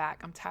come back.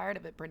 I'm tired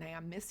of it, Brené.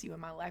 I miss you in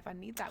my life. I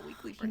need that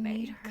weekly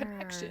need Brené her.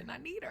 connection. I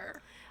need her.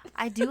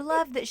 I do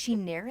love that she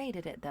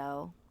narrated it,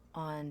 though,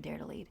 on Dare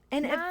to Lead.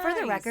 And for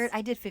the Nice. record,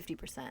 I did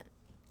 50%.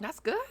 That's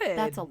good.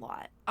 That's a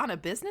lot. On a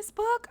business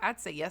book,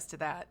 I'd say yes to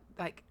that.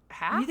 Like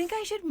half. You think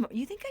I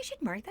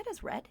should mark that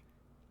as read?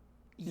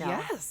 No.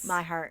 Yes.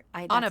 My heart.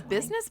 on a that's lying.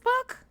 business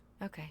book?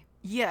 Okay.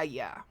 Yeah,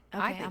 yeah.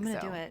 Okay, I think I'm gonna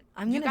so. do it.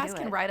 I'm gonna You guys do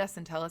can it. write us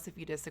and tell us if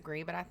you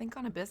disagree, but I think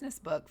on a business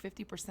book,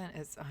 50%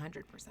 is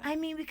 100%. I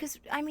mean,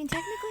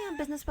 technically on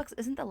business books,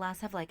 isn't the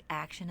last half like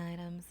action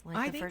items? Like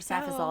I the think first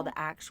half is all so. the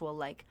actual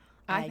like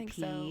I IP. think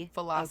so.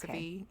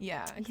 Philosophy.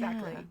 Yeah,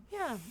 exactly.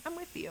 Yeah, I'm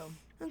with you.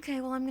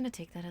 Okay, well, I'm gonna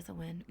take that as a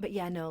win. But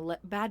yeah, no,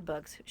 bad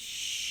books.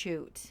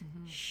 Shoot.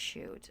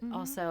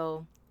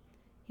 Also,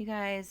 you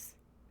guys,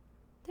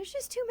 there's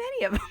just too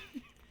many of them.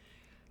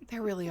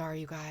 There really are,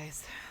 you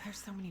guys. There's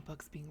so many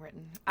books being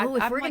written. Oh,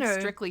 if I'm we're like gonna-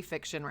 strictly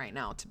fiction right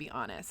now, to be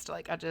honest.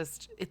 Like,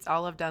 it's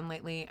all I've done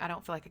lately. I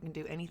don't feel like I can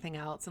do anything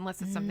else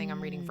unless it's something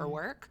I'm reading for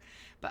work.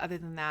 But other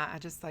than that,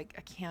 I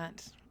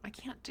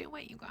can't do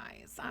it, you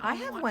guys. I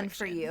only have want one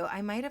for fiction. you.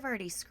 I might have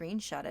already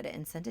screenshotted it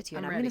and sent it to you.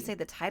 And I'm I'm going ready. to say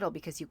the title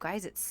because you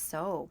guys, it's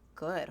so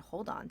good.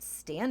 Hold on.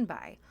 Stand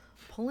by.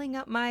 Pulling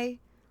up my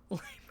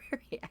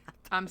library app.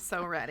 I'm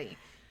so ready.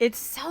 It's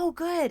so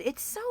good.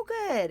 It's so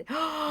good.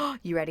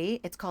 You ready?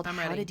 It's called I'm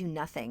How to ready. Do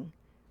Nothing.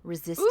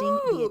 Resisting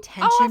the Ooh.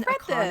 Attention I've read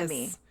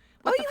Economy. this.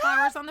 With the you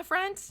flowers on the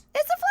front? It's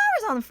the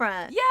flowers on the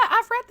front. Yeah,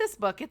 I've read this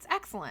book. It's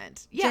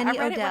excellent. Yeah, Jenny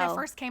I read it when Odell. it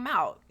first came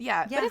out.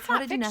 Yeah, Yeah, but it's How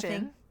not to Do fiction.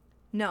 Nothing.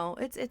 No,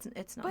 it's not.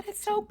 But it's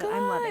fiction, so good. But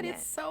I'm loving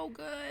It's it. so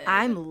good.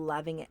 I'm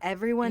loving it.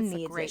 Everyone It's a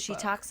needs great it. She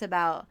book. talks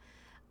about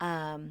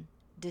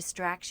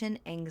distraction,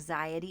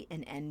 anxiety,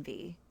 and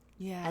envy.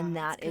 yeah, And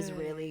that it's is good.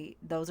 really,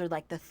 those are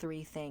like the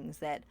three things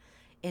that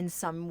in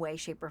some way,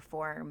 shape, or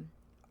form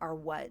are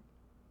what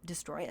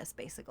destroy us,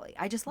 basically.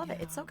 I just love it.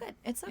 It's so good.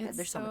 It's so good. It's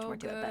There's so much more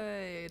to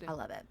it, good. but I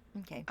love it.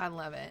 Okay. I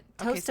love it.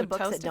 Toast okay, to so books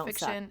toast that to don't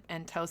fiction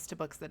and toast to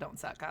books that don't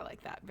suck. I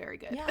like that. Very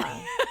good.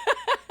 Yeah.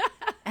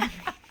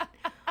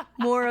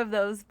 More of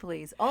those,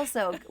 please.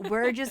 Also,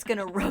 we're just going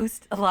to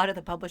roast a lot of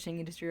the publishing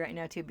industry right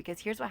now, too, because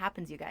here's what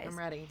happens, you guys. I'm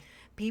ready.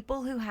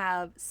 People who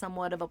have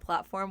somewhat of a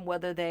platform,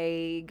 whether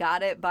they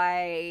got it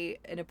by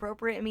an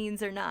appropriate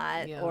means or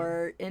not, Yeah.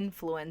 or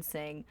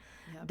influencing,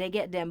 Yep. they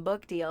get them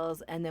book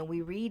deals, and then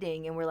we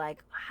reading, and we're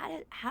like,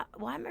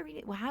 why am I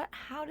reading? Well,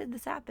 how did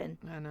this happen?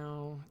 I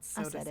know. It's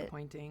so I said it.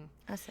 disappointing.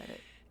 I said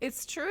it.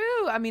 It's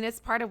true. I mean, it's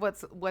part of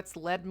what's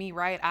led me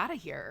right out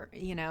of here,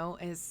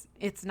 is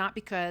it's not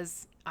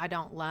because I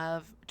don't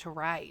love to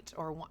write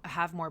or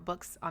have more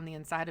books on the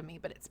inside of me,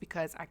 but it's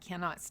because I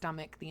cannot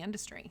stomach the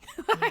industry.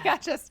 Like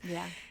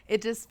Yeah.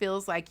 it just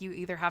feels like you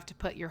either have to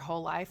put your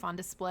whole life on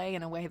display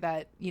in a way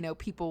that,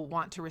 people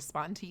want to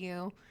respond to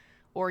you,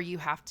 or you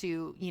have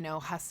to,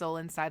 hustle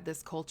inside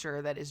this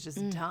culture that is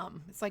just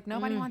dumb. It's like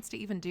nobody wants to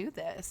even do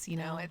this,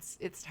 No.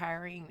 It's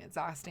tiring,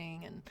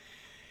 exhausting, and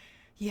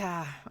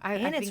yeah, I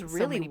And think it's so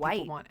really many white.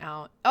 people want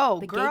out. Oh,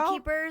 The girl.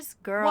 gatekeepers,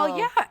 girl. Well,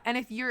 yeah, and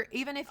if you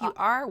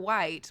are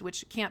white,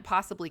 which can't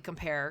possibly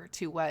compare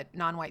to what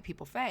non-white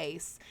people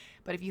face,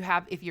 but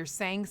if you're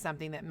saying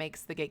something that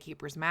makes the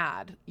gatekeepers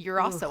mad, you're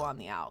also on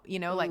the out.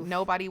 Like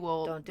nobody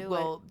will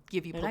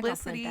give you They're not gonna print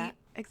publicity. that.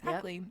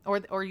 Exactly.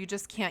 Or you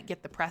just can't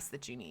get the press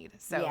that you need.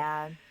 So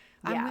Yeah.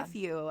 I'm with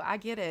you. I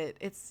get it.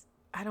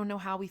 I don't know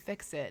how we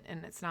fix it.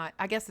 And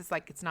I guess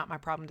it's not my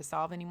problem to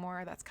solve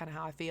anymore. That's kind of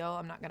how I feel.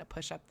 I'm not going to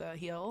push up the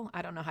hill.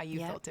 I don't know how you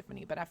feel,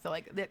 Tiffany, but I feel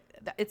like that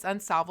it's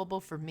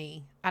unsolvable for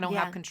me. I don't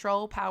have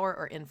control, power,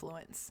 or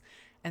influence.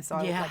 And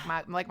so Yeah.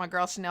 like my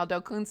girl Chanel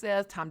Dokun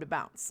says, time to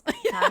bounce.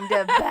 Time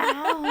to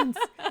bounce.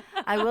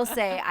 I will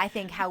say, I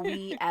think how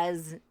we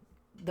as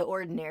the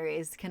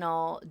ordinaries can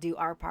all do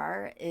our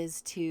part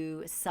is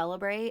to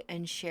celebrate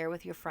and share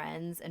with your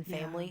friends and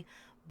family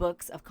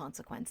books of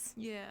consequence.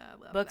 Yeah,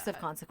 I love Books that.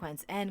 of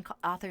consequence and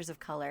authors of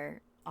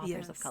color.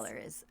 Authors of Yes. color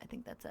is, I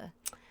think that's a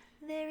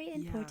very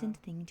important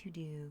thing to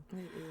do.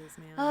 It is,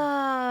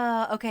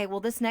 man. Okay, well,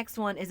 this next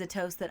one is a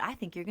toast that I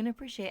think you're going to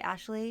appreciate,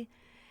 Ashley.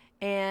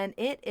 And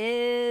it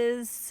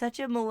is such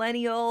a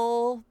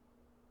millennial,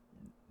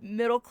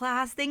 middle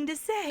class thing to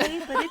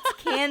say, but it's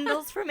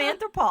candles from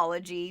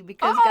Anthropology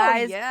because,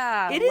 guys,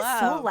 yeah, it is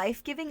so love.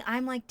 life giving.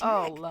 I'm like,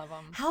 Oh, Derek, love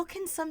 'em. how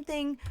can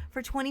something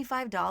for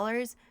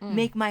 $25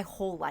 make my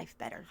whole life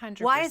better?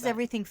 100%. Why is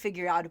everything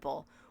figure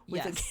outable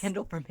with a Yes.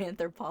 candle from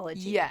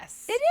Anthropology?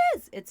 Yes. It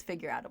is. It's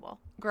figure outable.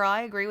 Girl,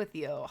 I agree with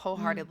you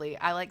wholeheartedly.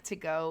 I like to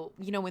go,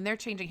 when they're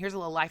changing, here's a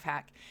little life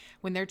hack.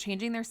 When they're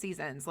changing their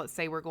seasons, let's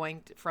say we're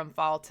going from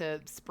fall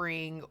to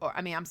spring,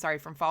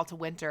 from fall to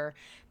winter,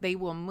 they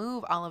will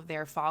move all of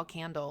their fall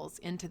candles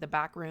into the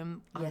back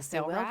room on Yes, the they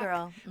sale will, rack.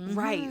 girl.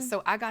 Right.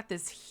 So I got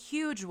this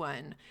huge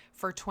one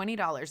for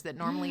 $20 that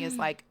normally is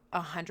like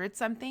 100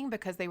 something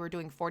because they were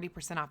doing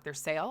 40% off their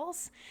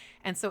sales.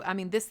 And so,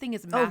 this thing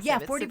is massive. yeah,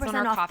 It sits 40% on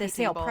our off coffee the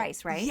sale table.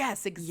 price, right?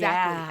 Yes,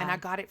 exactly. Yeah. And I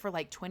got it for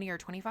like $20 or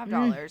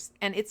 $25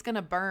 and it's going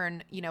to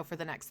burn, for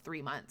the next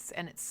 3 months.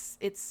 And it's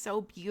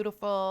so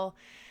beautiful.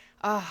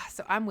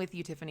 So I'm with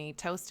you, Tiffany.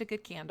 Toast to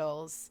good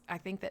candles. I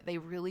think that they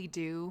really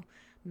do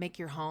make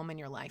your home and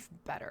your life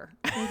better.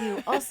 They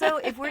do. Also,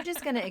 if we're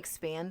just going to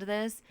expand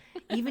this,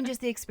 even just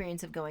the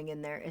experience of going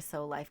in there is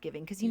so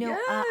life-giving. Because, I think Yes,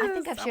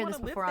 I've I shared wanna this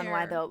live before on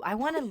Why there. Though. I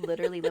want to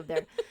literally live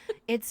there.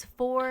 It's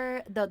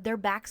for their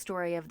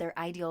backstory of their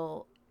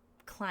ideal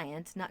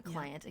client,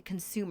 a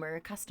consumer,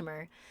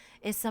 customer,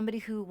 is somebody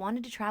who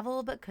wanted to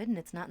travel but couldn't.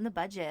 It's not in the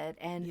budget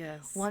and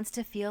Yes. wants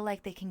to feel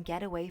like they can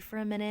get away for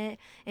a minute.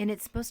 And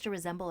it's supposed to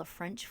resemble a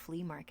French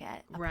flea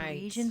market, a Right.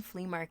 Parisian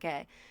flea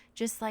market.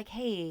 Just like,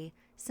 hey,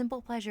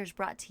 simple pleasures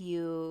brought to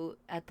you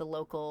at the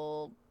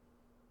local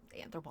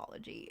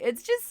Anthropology.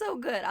 It's just so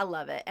good. I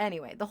love it.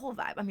 Anyway, the whole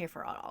vibe. I'm here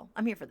for it all.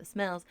 I'm here for the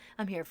smells.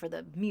 I'm here for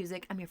the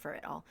music. I'm here for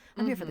it all.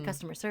 I'm here for the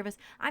customer service.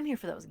 I'm here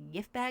for those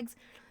gift bags.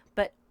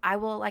 But I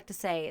will like to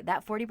say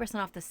that 40%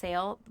 off the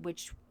sale,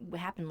 which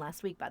happened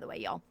last week, by the way,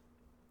 y'all.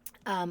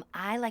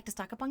 I like to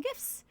stock up on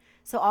gifts.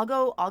 So I'll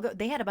go.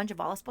 They had a bunch of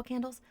Voluspa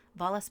candles.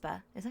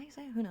 Voluspa. Is that how you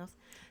say it? Who knows?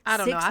 I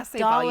don't know. I say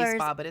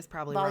Voluspa, but it's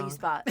probably wrong.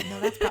 Voluspa. No,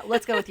 that's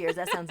let's go with yours.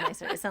 That sounds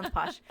nicer. It sounds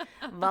posh.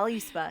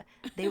 Voluspa.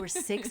 They were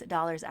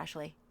 $6,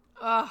 Ashley.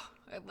 Oh,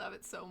 I love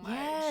it so much.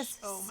 Yes,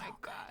 Oh my so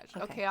gosh.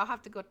 good. Okay, I'll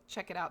have to go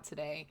check it out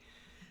today.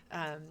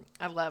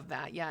 I love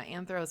that. Yeah,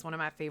 Anthro is one of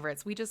my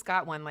favorites. We just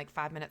got one like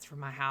 5 minutes from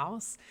my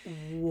house.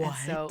 What? And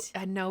so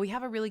I know we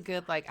have a really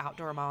good like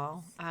outdoor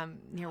mall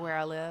near where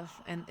I live,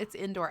 and it's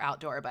indoor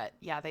outdoor. But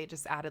yeah, they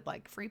just added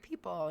like Free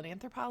People and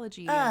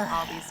Anthropology and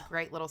all these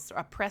great little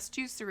a press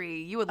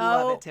juicery. You would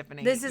love it,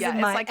 Tiffany. This is yeah,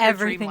 my it's like your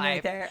dream everything right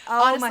life. there.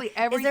 Oh Honestly, my.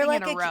 everything Is there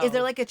like in a row. Is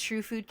there like a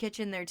True Food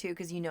kitchen there too?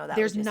 Because that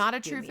There's would just not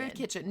a do True me Food in.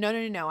 kitchen.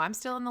 No. I'm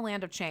still in the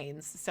land of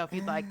chains. So if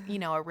you'd like,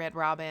 a Red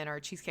Robin or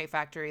a Cheesecake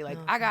Factory, like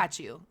I got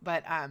you.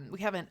 But we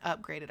haven't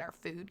upgraded our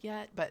food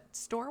yet. But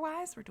store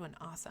wise, we're doing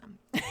awesome.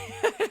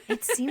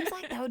 It seems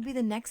like that would be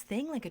the next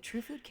thing, like a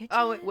True Food kitchen.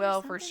 Oh, it or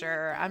will for something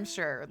sure. like I'm that.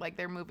 sure. Like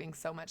they're moving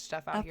so much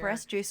stuff out A here.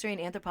 Press Juicery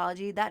and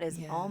Anthropology. That is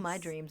all my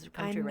Yes. dreams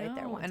come I true right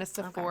there. know. Once. And a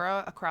Okay.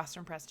 Sephora across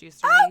from Press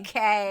Juicery.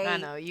 Okay. I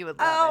know you would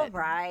love All it.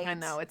 right. I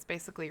know it's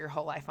basically your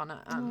whole life on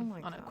a Oh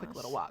my on a quick gosh.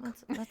 little walk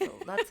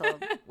That's a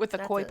with a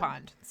that's koi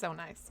pond. So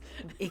nice.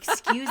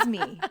 Excuse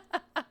me.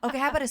 Okay,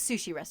 how about a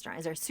sushi restaurant?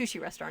 Is there a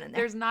sushi restaurant in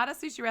there? There's not a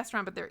sushi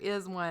restaurant, but there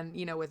is one,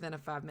 within a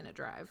 5-minute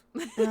drive.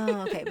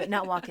 Oh, okay, but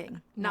not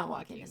walking. Not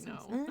walking,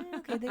 distance. no.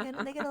 Okay, they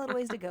got a little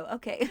ways to go.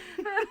 Okay.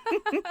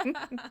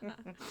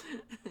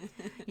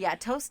 Yeah,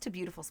 toast to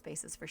beautiful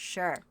spaces for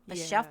sure. For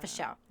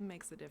sure.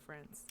 Makes a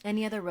difference.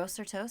 Any other roasts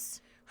or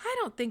toasts? I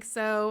don't think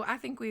so. I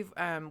think we've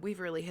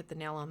really hit the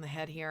nail on the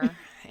head here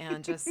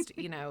and just,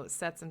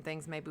 said some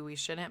things maybe we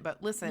shouldn't.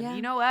 But listen, Yeah,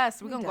 you know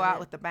us, we're we going to done go out it.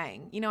 with a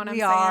bang. You know what I'm We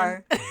saying?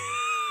 are.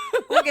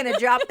 We're gonna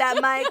drop that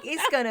mic.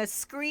 It's gonna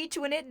screech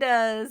when it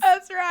does.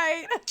 That's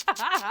right.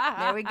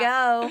 There we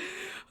go.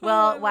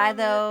 Well, I why love it.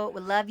 though?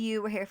 We love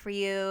you. We're here for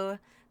you.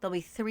 There'll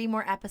be 3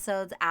 more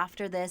episodes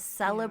after this.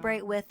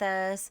 Celebrate with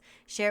us.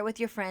 Share it with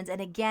your friends.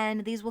 And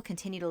again, these will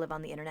continue to live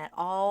on the internet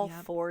all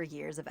Yep. 4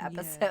 years of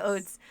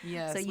episodes.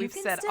 Yes, So you we've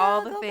can said still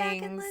all the go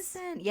back and things.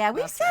 listen. Yeah,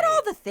 we've That's said all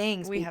right. the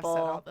things, We have people.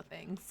 said all the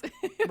things.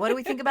 What do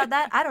we think about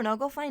that? I don't know.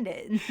 Go find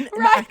it. in the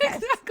Right,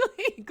 archives.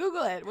 exactly.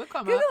 Google it. We'll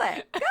come Google up.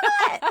 it.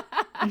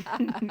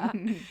 Google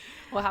it.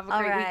 Well, have a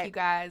All great right. week, you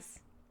guys.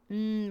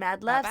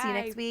 Mad love. See you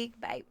Bye-bye. next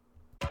week. Bye.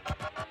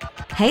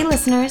 Hey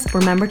listeners,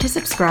 remember to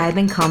subscribe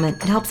and comment.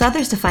 It helps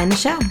others to find the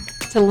show.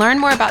 To learn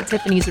more about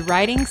Tiffany's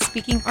writing,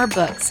 speaking, or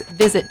books,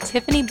 visit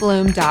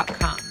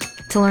TiffanyBloom.com.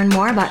 To learn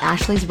more about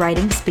Ashley's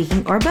writing,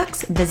 speaking, or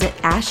books, visit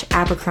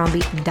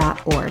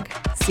ashabercrombie.org.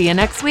 See you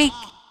next week.